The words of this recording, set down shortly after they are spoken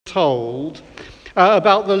told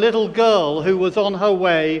about the little girl who was on her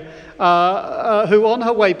way, who on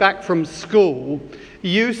her way back from school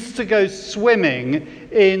used to go swimming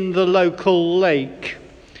in the local lake.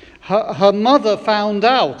 Her mother found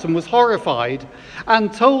out and was horrified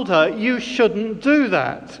and told her, "You shouldn't do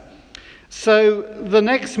that." So the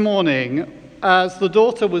next morning, as the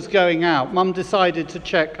daughter was going out, Mum decided to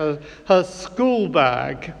check her school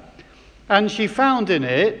bag. And she found in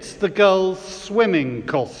it the girl's swimming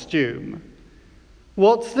costume.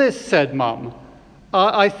 "What's this?" said Mum.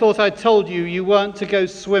 I thought I told you you weren't to go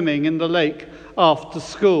swimming in the lake after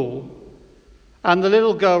school." And the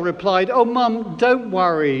little girl replied, "Oh, Mum, don't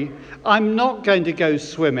worry. I'm not going to go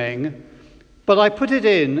swimming, but I put it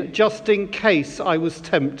in just in case I was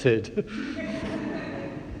tempted."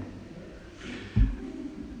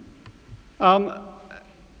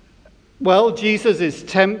 Well, Jesus is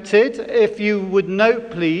tempted. If you would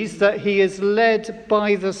note, please, that he is led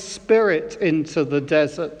by the Spirit into the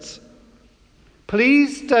desert.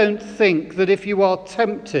 Please don't think that if you are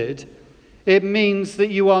tempted, it means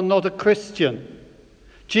that you are not a Christian.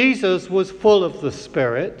 Jesus was full of the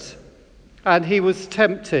Spirit, and he was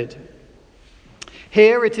tempted.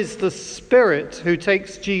 Here it is the Spirit who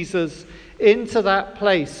takes Jesus into that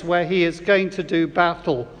place where he is going to do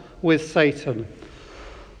battle with Satan.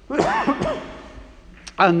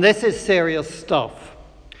 And this is serious stuff.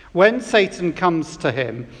 When Satan comes to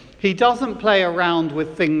him, he doesn't play around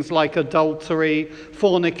with things like adultery,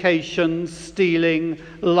 fornication, stealing,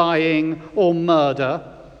 lying, or murder.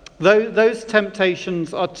 Those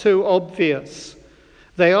temptations are too obvious.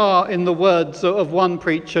 They are, in the words of one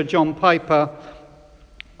preacher, John Piper,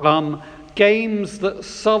 games that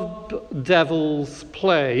sub-devils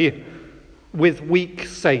play with weak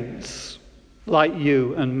saints like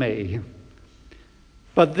you and me.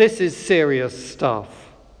 But this is serious stuff.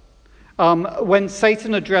 When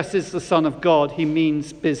Satan addresses the Son of God, he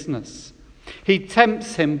means business. He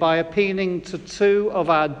tempts him by appealing to two of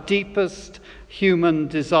our deepest human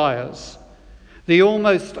desires: the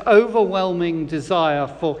almost overwhelming desire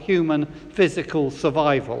for human physical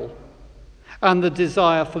survival, and the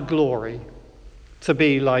desire for glory, to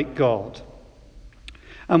be like God.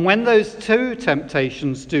 And when those two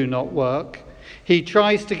temptations do not work, he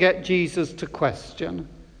tries to get Jesus to question,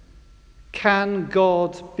 can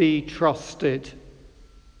God be trusted?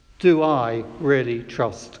 Do I really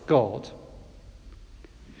trust God?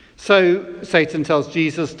 So Satan tells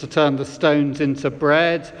Jesus to turn the stones into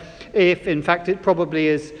bread. If, in fact, it probably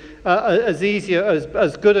is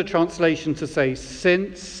as good a translation to say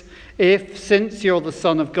since you're the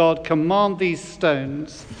Son of God, command these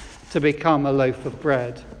stones to become a loaf of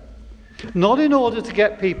bread. Not in order to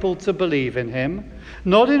get people to believe in him,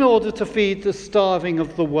 not in order to feed the starving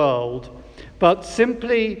of the world, but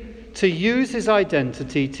simply to use his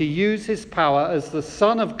identity, to use his power as the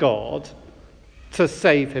Son of God to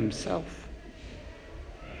save himself.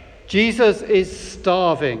 Jesus is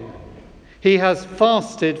starving. He has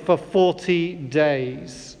fasted for 40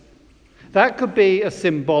 days. That could be a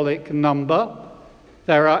symbolic number.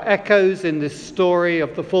 There are echoes in this story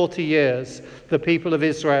of the 40 years the people of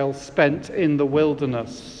Israel spent in the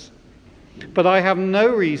wilderness. But I have no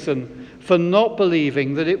reason for not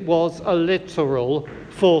believing that it was a literal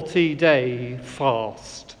 40-day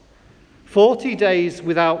fast. 40 days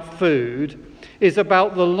without food is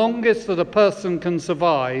about the longest that a person can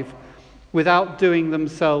survive without doing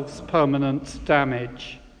themselves permanent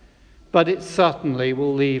damage. But it certainly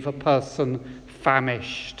will leave a person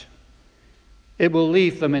famished. It will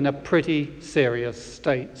leave them in a pretty serious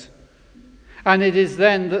state. And it is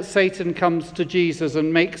then that Satan comes to Jesus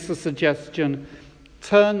and makes the suggestion,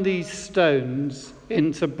 turn these stones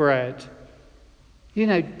into bread. You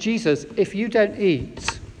know, Jesus, if you don't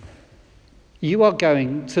eat, you are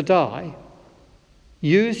going to die.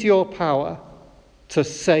 Use your power to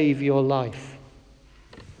save your life.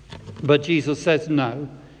 But Jesus says no.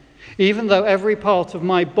 Even though every part of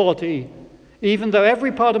my body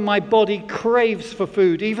craves for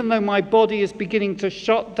food, even though my body is beginning to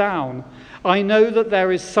shut down, I know that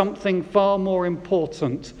there is something far more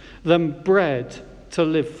important than bread to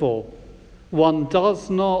live for. One does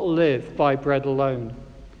not live by bread alone.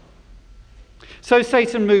 So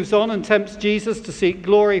Satan moves on and tempts Jesus to seek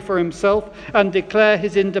glory for himself and declare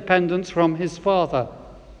his independence from his Father.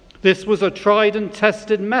 This was a tried and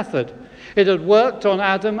tested method. It had worked on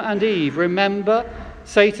Adam and Eve. Remember,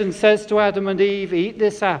 Satan says to Adam and Eve, eat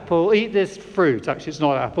this fruit. Actually, it's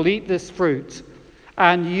not apple. Eat this fruit,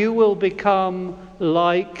 and you will become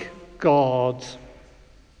like God.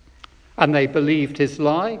 And they believed his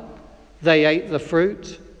lie. They ate the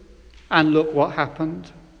fruit, and look what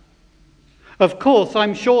happened. Of course,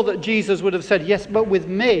 I'm sure that Jesus would have said, yes, but with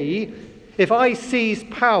me, if I seize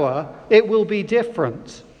power, it will be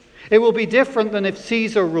different. It will be different than if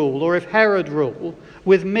Caesar ruled or if Herod ruled.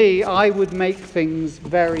 With me, I would make things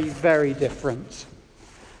very, very different.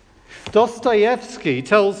 Dostoevsky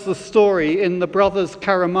tells the story in The Brothers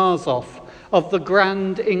Karamazov of the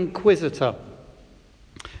Grand Inquisitor.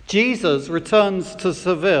 Jesus returns to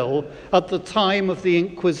Seville at the time of the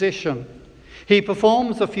Inquisition. He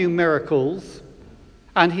performs a few miracles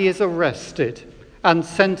and he is arrested and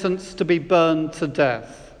sentenced to be burned to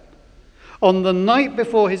death. On the night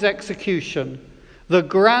before his execution, the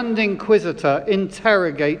Grand Inquisitor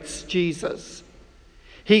interrogates Jesus.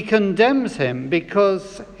 He condemns him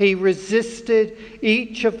because he resisted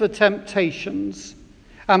each of the temptations,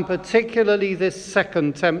 and particularly this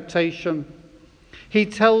second temptation. He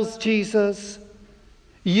tells Jesus,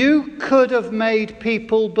 "You could have made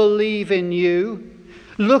people believe in you.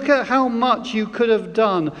 Look at how much you could have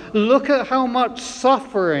done. Look at how much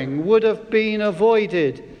suffering would have been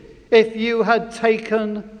avoided if you had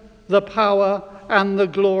taken the power and the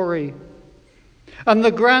glory." And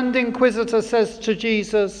the Grand Inquisitor says to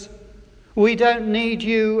Jesus, "We don't need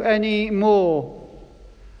you anymore.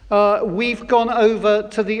 We've gone over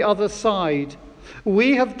to the other side.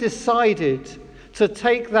 We have decided to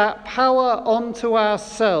take that power onto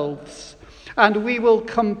ourselves, and we will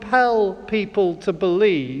compel people to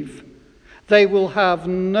believe. They will have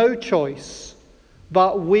no choice,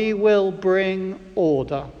 but we will bring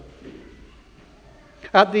order."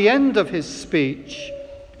 At the end of his speech,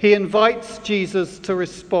 he invites Jesus to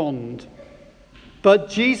respond. But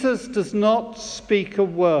Jesus does not speak a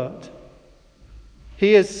word.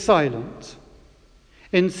 He is silent.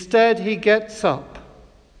 Instead, he gets up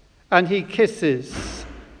and he kisses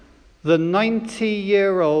the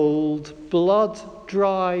 90-year-old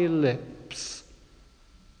blood-dry lips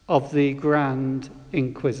of the Grand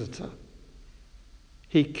Inquisitor.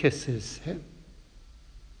 He kisses him.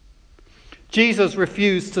 Jesus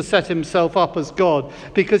refused to set himself up as God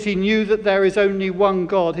because he knew that there is only one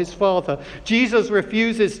God, his Father. Jesus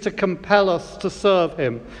refuses to compel us to serve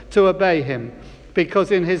him, to obey him,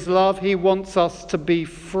 because in his love he wants us to be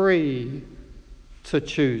free to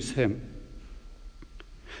choose him.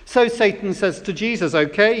 So Satan says to Jesus,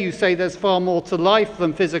 "Okay, you say there's far more to life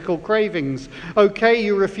than physical cravings. Okay,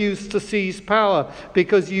 you refuse to seize power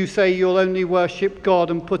because you say you'll only worship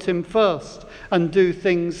God and put him first and do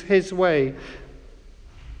things his way.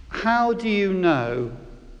 How do you know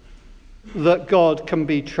that God can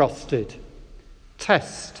be trusted?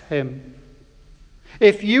 Test him.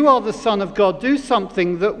 If you are the Son of God, do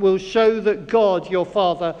something that will show that God, your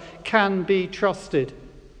Father, can be trusted."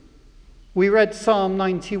 We read Psalm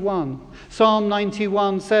 91. Psalm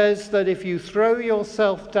 91 says that if you throw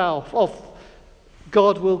yourself down off,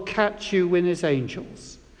 God will catch you in his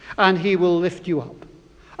angels and he will lift you up.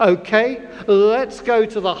 Okay, let's go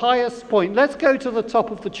to the highest point. Let's go to the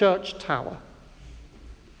top of the church tower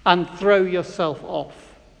and throw yourself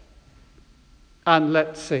off. And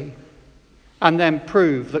let's see. And then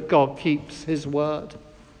prove that God keeps his word.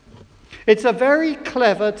 It's a very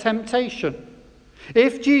clever temptation.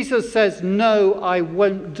 If Jesus says, "No, I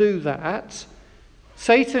won't do that,"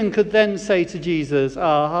 Satan could then say to Jesus,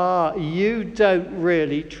 "Aha, you don't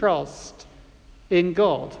really trust in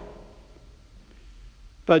God."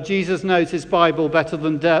 But Jesus knows his Bible better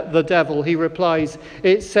than the devil. He replies,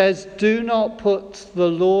 it says, "Do not put the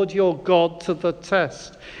Lord your God to the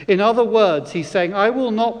test." In other words, he's saying, I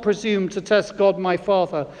will not presume to test God my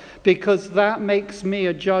Father, because that makes me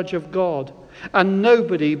a judge of God. And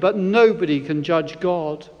nobody can judge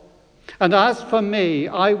God. And as for me,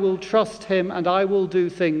 I will trust him and I will do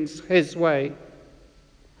things his way.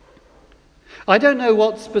 I don't know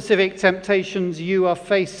what specific temptations you are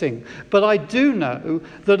facing, but I do know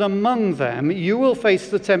that among them you will face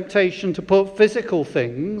the temptation to put physical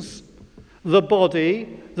things, the body,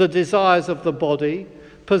 the desires of the body,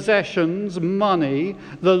 possessions, money,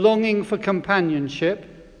 the longing for companionship,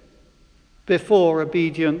 before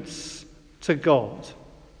obedience to God.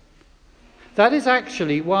 That is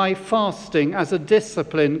actually why fasting as a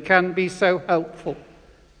discipline can be so helpful.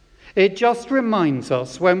 It just reminds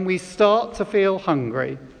us when we start to feel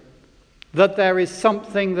hungry that there is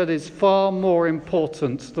something that is far more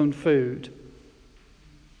important than food.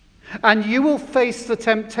 And you will face the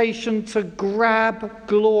temptation to grab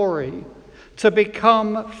glory, to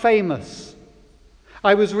become famous.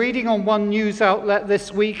 I was reading on one news outlet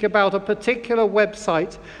this week about a particular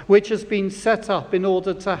website which has been set up in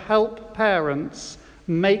order to help parents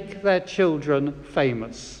make their children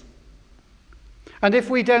famous. And if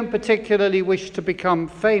we don't particularly wish to become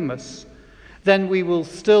famous, then we will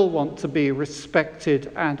still want to be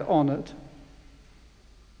respected and honoured.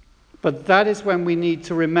 But that is when we need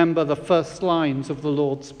to remember the first lines of the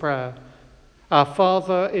Lord's Prayer. Our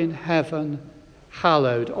Father in heaven,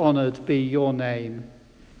 hallowed, honoured be your name.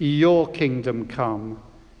 Your kingdom come,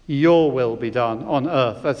 your will be done on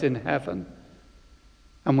earth as in heaven.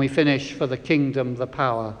 And we finish, for the kingdom, the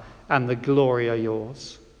power, and the glory are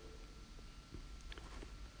yours.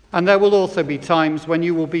 And there will also be times when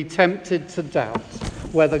you will be tempted to doubt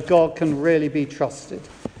whether God can really be trusted,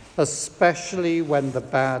 especially when the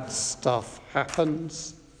bad stuff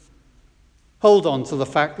happens. Hold on to the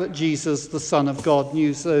fact that Jesus, the Son of God,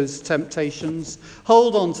 knew those temptations.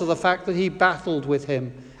 Hold on to the fact that he battled with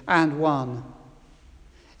him and won.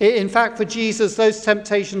 In fact, for Jesus, those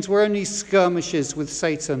temptations were only skirmishes with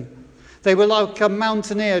Satan. They were like a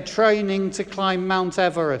mountaineer training to climb Mount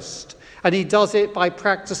Everest, and he does it by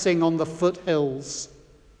practicing on the foothills.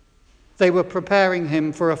 They were preparing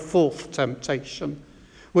him for a fourth temptation,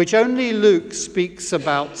 which only Luke speaks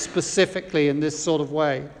about specifically in this sort of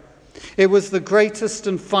way. It was the greatest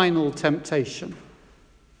and final temptation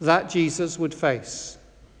that Jesus would face.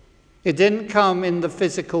 It didn't come in the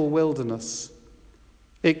physical wilderness.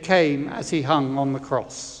 It came as he hung on the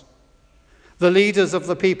cross. The leaders of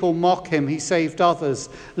the people mock him. He saved others.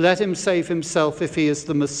 Let him save himself if he is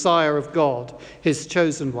the Messiah of God, his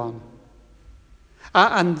chosen one.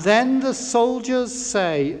 And then the soldiers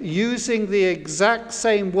say, using the exact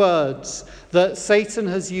same words that Satan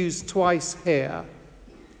has used twice here,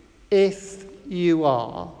 if you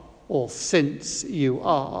are, or since you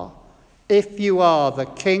are, if you are the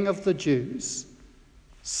King of the Jews,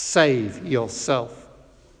 save yourself.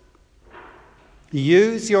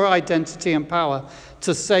 Use your identity and power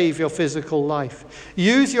to save your physical life.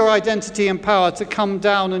 Use your identity and power to come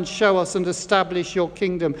down and show us and establish your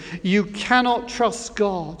kingdom. You cannot trust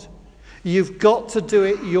God. You've got to do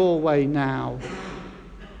it your way now.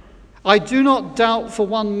 I do not doubt for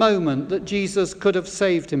one moment that Jesus could have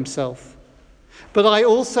saved himself. But I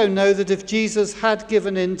also know that if Jesus had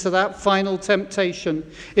given in to that final temptation,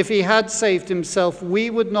 if he had saved himself, we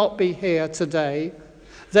would not be here today.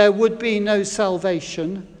 There would be no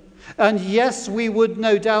salvation. And yes, we would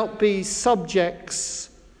no doubt be subjects.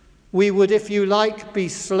 We would, if you like, be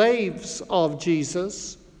slaves of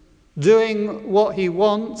Jesus, doing what he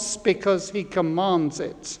wants because he commands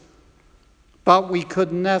it. But we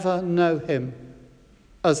could never know him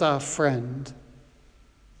as our friend.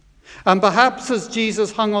 And perhaps as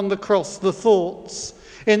Jesus hung on the cross, the thoughts,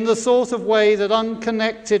 in the sort of way that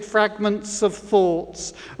unconnected fragments of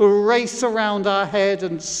thoughts race around our head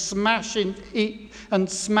and smash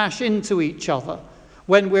into each other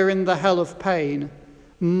when we're in the hell of pain,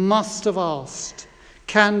 must have asked,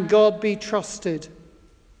 can God be trusted?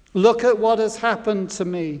 Look at what has happened to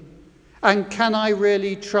me, and can I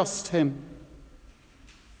really trust him?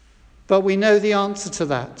 But we know the answer to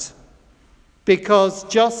that, because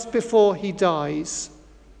just before he dies,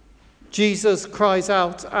 Jesus cries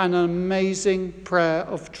out an amazing prayer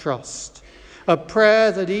of trust, a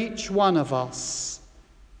prayer that each one of us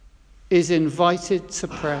is invited to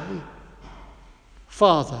pray.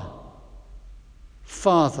 Father,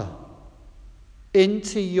 Father,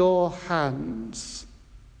 into your hands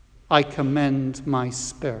I commend my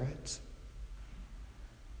spirit.